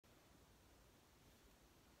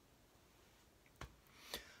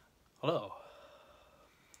Hello.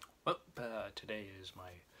 Well, today is my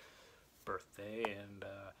birthday, and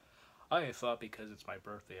I thought because it's my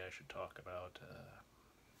birthday I should talk about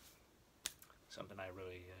something I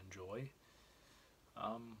really enjoy,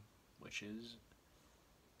 which is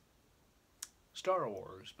Star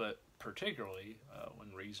Wars, but particularly one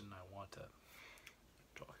reason I want to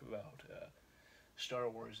talk about Star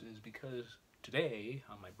Wars is because today,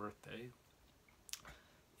 on my birthday,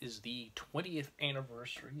 is the 20th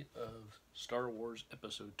anniversary of Star Wars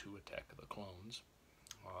Episode 2 Attack of the Clones.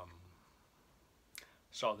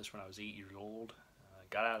 Saw this when I was 8 years old.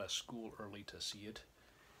 Got out of school early to see it,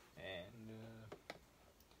 and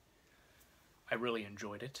I really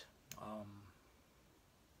enjoyed it.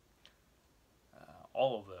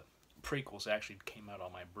 All of the prequels actually came out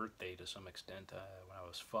on my birthday to some extent when I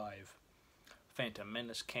was 5. Phantom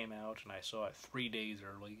Menace came out, and I saw it 3 days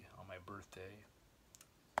early on my birthday.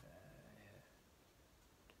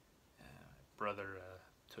 Brother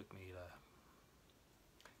took me to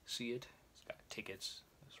see it. He's got tickets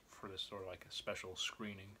for this sort of like a special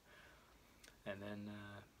screening. And then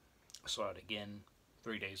I saw it again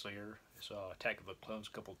 3 days later. I saw Attack of the Clones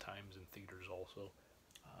a couple times in theaters also.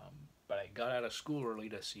 But I got out of school early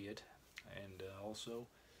to see it. And also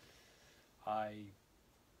I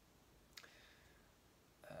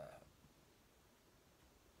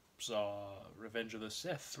saw Revenge of the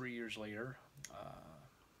Sith 3 years later.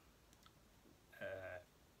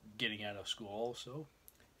 Getting out of school also,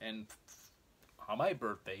 and on my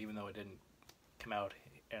birthday, even though it didn't come out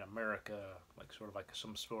in America, like sort of like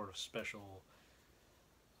some sort of special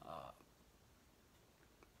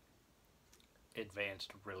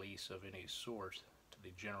advanced release of any sort to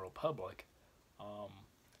the general public,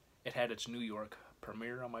 it had its New York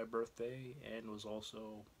premiere on my birthday, and was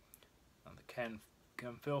also on the Cannes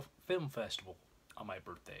Film Festival on my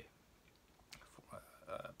birthday.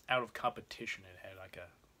 Out of competition, it had like a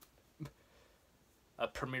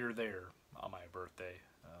premiere there on my birthday.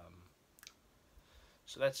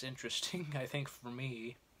 So that's interesting, I think, for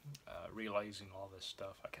me, realizing all this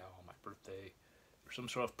stuff like how on my birthday there's some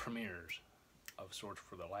sort of premieres of sorts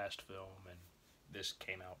for the last film, and this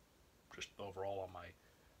came out just overall on my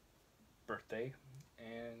birthday.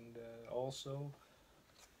 And also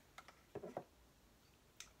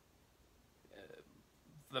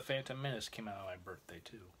The Phantom Menace came out on my birthday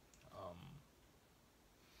too.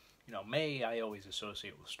 May I always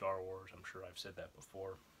associate with Star Wars. I'm sure I've said that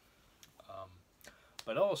before.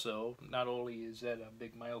 But also, not only is that a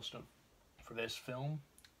big milestone for this film,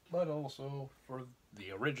 but also for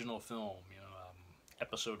the original film,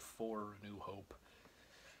 Episode 4, New Hope,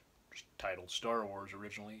 titled Star Wars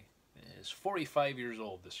originally, is 45 years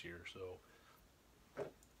old this year, so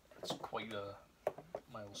it's quite a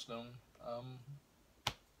milestone.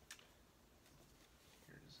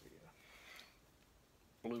 Here's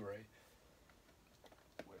the Blu-ray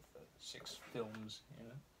with 6 films in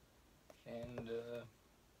it. And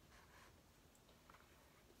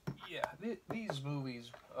yeah, these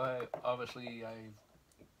movies, obviously I've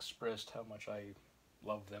expressed how much I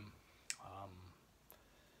love them.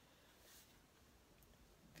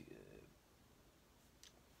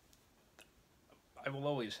 I will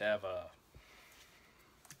always have a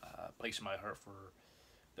place in my heart for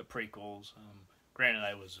the prequels. Granted,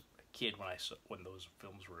 I was a kid when those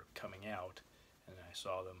films were coming out, and I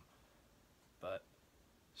saw them, but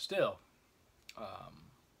still,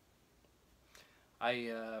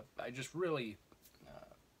 I just really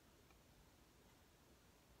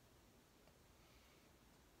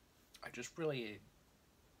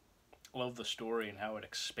love the story and how it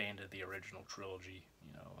expanded the original trilogy.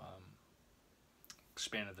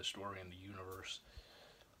 Expanded the story and the universe.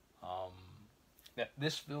 That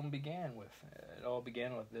this film began with. It all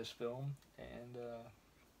began with this film, and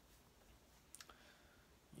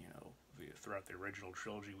throughout the original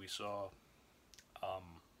trilogy, we saw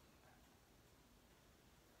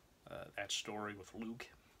that story with Luke,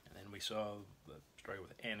 and then we saw the story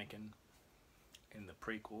with Anakin in the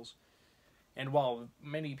prequels. And while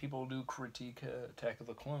many people do critique Attack of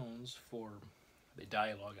the Clones for the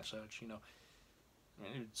dialogue and such,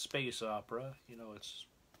 it's space opera, it's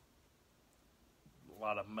a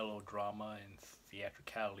lot of melodrama and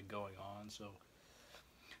theatricality going on, so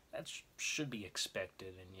that should be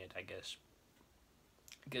expected, and yet I guess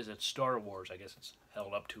because it's Star Wars, I guess it's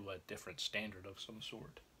held up to a different standard of some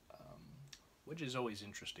sort, which is always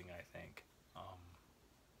interesting, I think.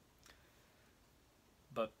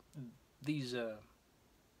 But these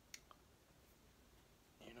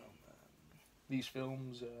these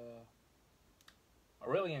films are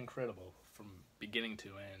really incredible from beginning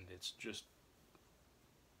to end. It's just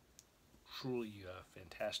truly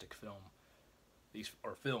fantastic film. These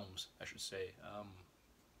or films, I should say.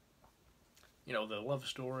 You know, the love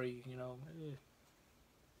story. You know,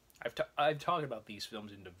 I've talked about these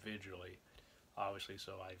films individually, obviously,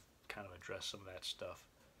 so I've kind of addressed some of that stuff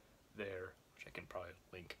there, which I can probably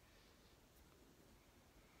link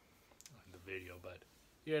in the video. But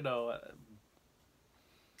you know,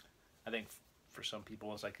 I think for some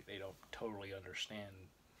people it's like they don't totally understand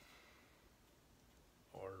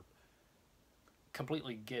or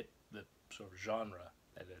completely get the sort of genre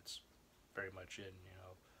that it's very much in. You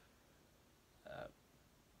know,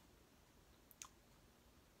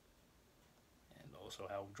 and also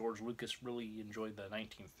how George Lucas really enjoyed the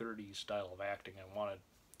 1930s style of acting and wanted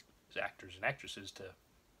his actors and actresses to,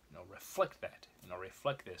 you know, reflect that. You know,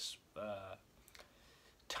 reflect this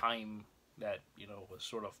time that, you know, was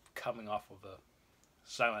sort of coming off of the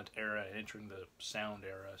silent era and entering the sound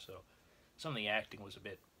era. So some of the acting was a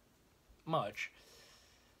bit much,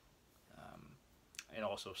 and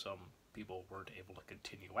also some people weren't able to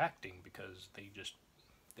continue acting because they just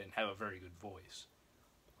didn't have a very good voice.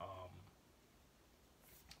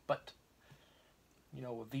 But you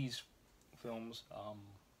know, with these films,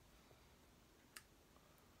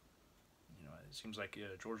 you know, it seems like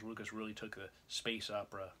George Lucas really took the space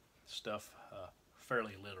opera stuff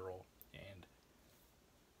fairly literal and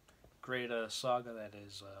created a saga that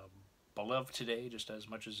is beloved today just as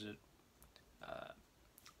much as it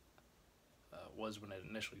was when it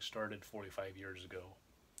initially started 45 years ago,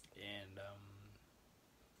 and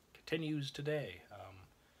continues today.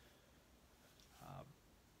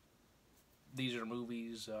 These are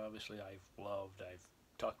movies, obviously, I've loved, I've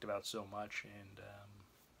talked about so much, and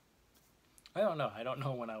I don't know. I don't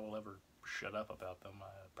know when I will ever shut up about them.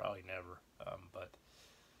 Probably never. But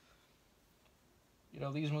you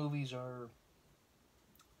know, these movies are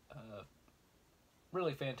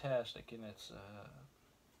really fantastic, and it's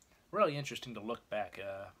really interesting to look back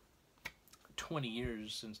 20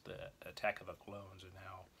 years since the Attack of the Clones, and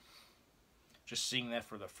how just seeing that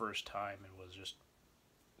for the first time, it was just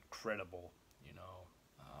incredible. You know,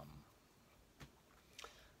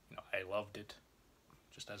 I loved it,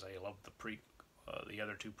 just as I loved the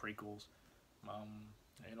other two prequels,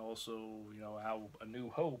 and also, you know, how A New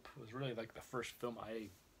Hope was really like the first film I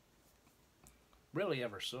really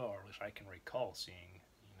ever saw, or at least I can recall seeing.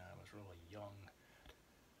 You know, I was really young.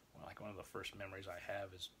 Well, like one of the first memories I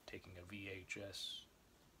have is taking a VHS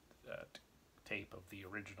tape of the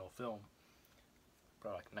original film,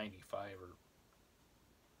 probably like 95 or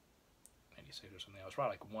 96 or something. I was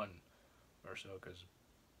probably like 1 or so, because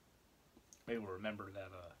maybe we'll remember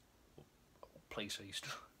that place I used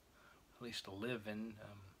to live in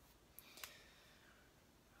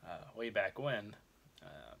way back when,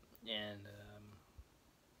 and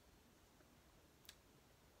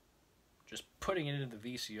just putting it into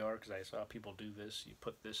the VCR, because I saw people do this. You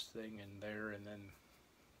put this thing in there, and then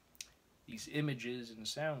these images and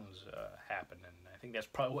sounds happen, and I think that's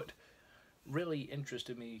probably what really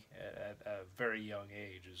interested me at a very young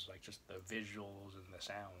age, is like just the visuals and the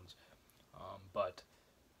sounds. But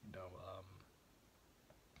you know,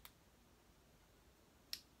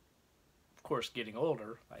 of course, getting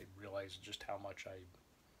older, I realized just how much I,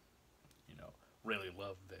 you know, really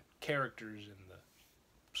love the characters and the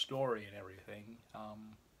story and everything.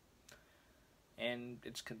 And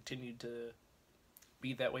it's continued to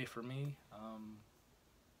be that way for me.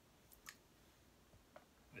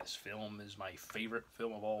 This film is my favorite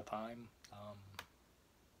film of all time.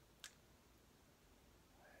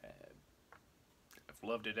 I've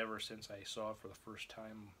loved it ever since I saw it for the first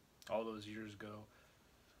time all those years ago.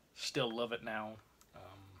 Still love it now.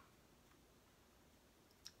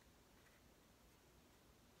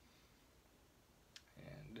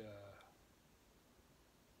 And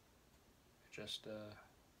just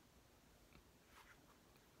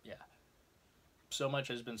yeah, so much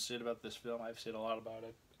has been said about this film. I've said a lot about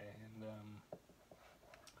it, and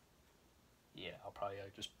yeah, I'll probably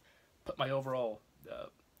just put my overall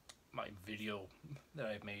my video that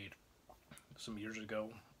I made some years ago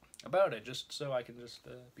about it, just so I can just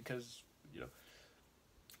because, you know,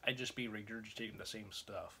 I'd just be regurgitating the same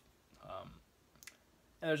stuff,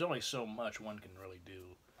 and there's only so much one can really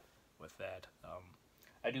do with that.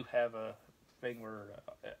 I do have a thing where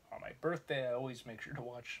on my birthday I always make sure to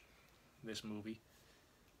watch this movie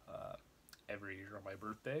every year on my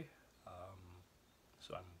birthday,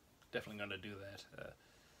 so I'm definitely going to do that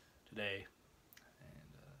today.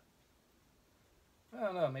 And I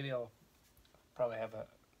don't know, maybe I'll probably have a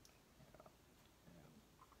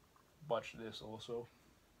watch this also.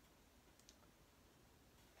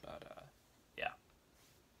 But yeah,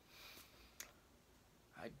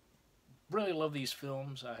 I really love these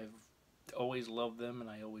films. I've always loved them, and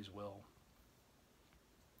I always will.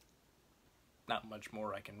 Not much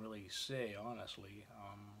more I can really say, honestly.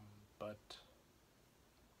 But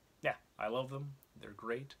yeah, I love them. They're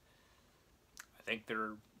great. I think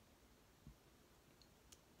they're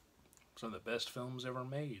some of the best films ever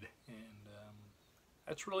made, and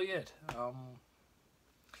that's really it.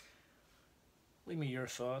 Leave me your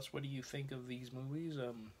thoughts. What do you think of these movies?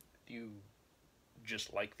 Do you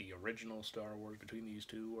just like the original Star Wars between these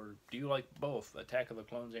two, or do you like both, Attack of the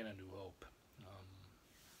Clones and A New Hope?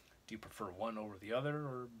 Do you prefer one over the other,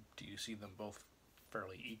 or do you see them both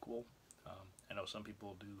fairly equal? I know some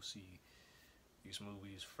people do see these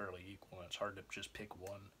movies fairly equal, and it's hard to just pick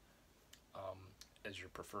one as your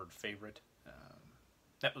preferred favorite.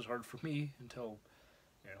 That was hard for me until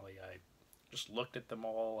I just looked at them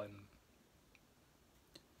all, and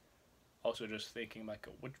also just thinking like,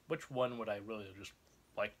 which one would I really just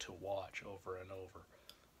like to watch over and over?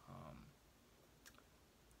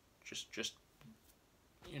 Just just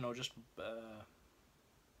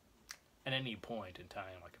at any point in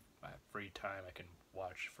time, like if I have free time, I can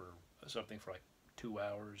watch for something for like 2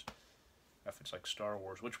 hours. If it's like Star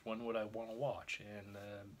Wars, which one would I want to watch? And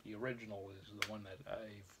the original is the one that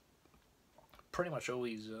I've pretty much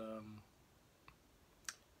always,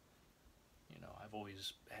 I've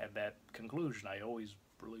always had that conclusion. I always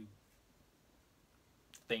really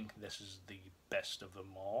think this is the best of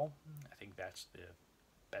them all. I think that's the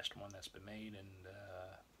best one that's been made, and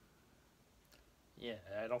yeah,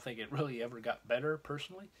 I don't think it really ever got better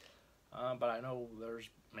personally. But I know there's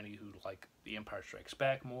many who like The Empire Strikes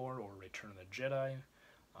Back more, or Return of the Jedi,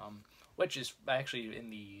 which is actually in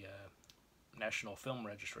the National Film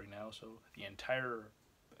Registry now. So the entire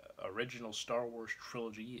original Star Wars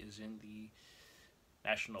trilogy is in the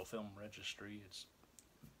National Film Registry.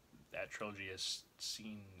 That trilogy is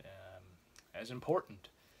seen as important,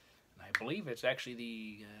 and I believe it's actually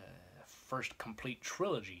the first complete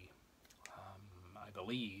trilogy. I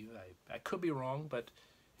believe I could be wrong, but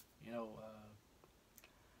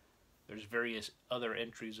there's various other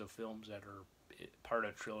entries of films that are part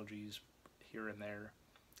of trilogies here and there,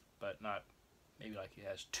 but not maybe like it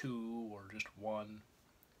has two or just one.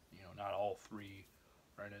 Not all three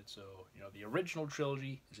are in it. So the original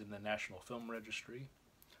trilogy is in the National Film Registry.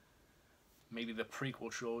 Maybe the prequel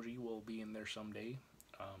trilogy will be in there someday.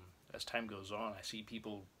 As time goes on, I see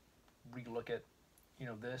people relook at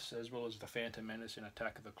this as well as The Phantom Menace and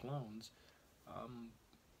Attack of the Clones,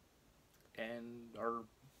 and are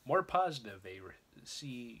more positive. They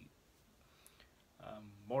see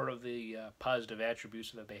more of the positive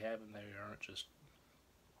attributes that they have, and they aren't just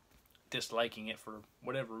disliking it for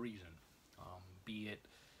whatever reason. Be it,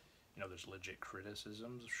 there's legit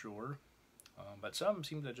criticisms, sure, but some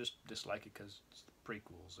seem to just dislike it because it's the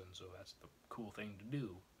prequels, and so that's the cool thing to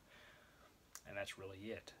do, and that's really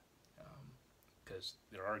it. Because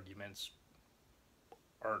their arguments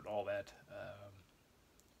aren't all that,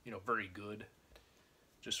 very good.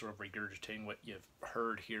 Just sort of regurgitating what you've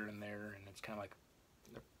heard here and there, and it's kind of like,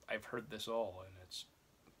 I've heard this all, and it's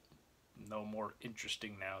no more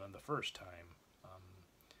interesting now than the first time.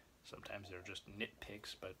 Sometimes they're just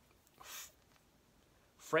nitpicks, but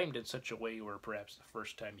framed in such a way where perhaps the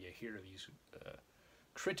first time you hear these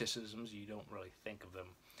criticisms, you don't really think of them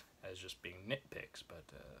as just being nitpicks, but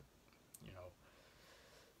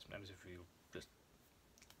sometimes if you just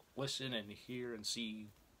listen and hear and see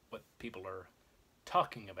what people are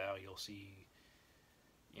talking about, you'll see,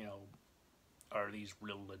 are these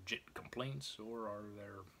real legit complaints, or are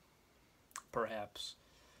there perhaps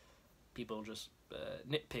people just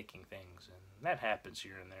nitpicking things? And that happens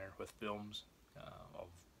here and there with films of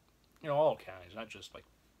all kinds, not just like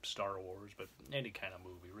Star Wars, but any kind of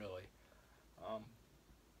movie really.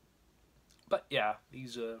 But yeah,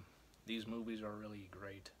 these movies are really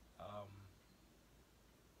great.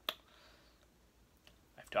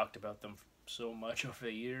 I've talked about them so much over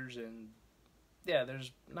the years, and yeah,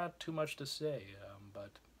 there's not too much to say,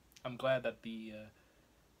 but I'm glad that the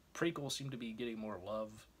prequels seem to be getting more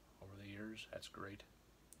love over the years. That's great.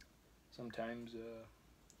 Sometimes it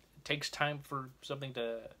takes time for something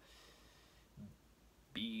to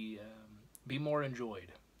be more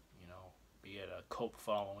enjoyed, be it a cult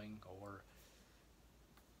following, or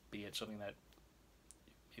be it something that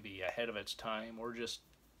maybe ahead of its time, or just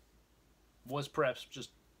was perhaps just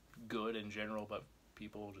good in general, but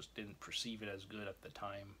people just didn't perceive it as good at the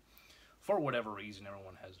time. For whatever reason,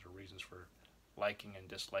 everyone has their reasons for liking and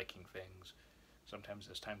disliking things. Sometimes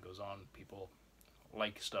as time goes on, people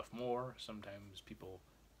like stuff more. Sometimes people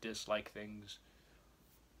dislike things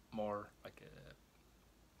more, like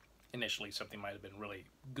initially something might have been really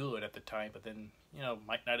good at the time, but then, you know,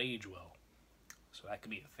 might not age well. So that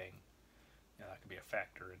could be a thing. You know, that could be a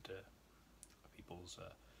factor into people's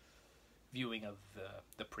viewing of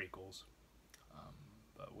the prequels.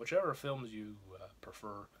 But whichever films you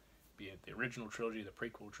prefer, be it the original trilogy, the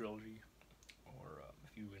prequel trilogy, or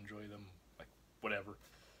if you enjoy them, like whatever,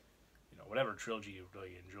 you know, whatever trilogy you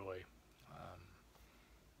really enjoy,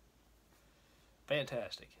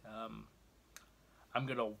 fantastic. I'm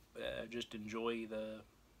gonna just enjoy the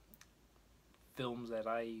films that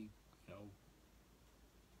I'm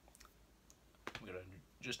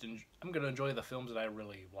gonna enjoy the films that I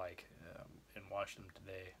really like and watch them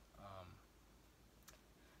today.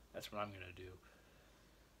 That's what I'm gonna do.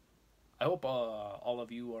 I hope all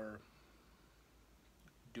of you are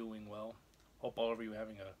doing well. Hope all of you are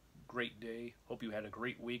having a great day. Hope you had a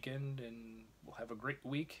great weekend and will have a great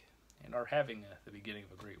week and are having the beginning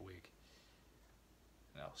of a great week.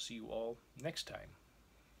 And I'll see you all next time.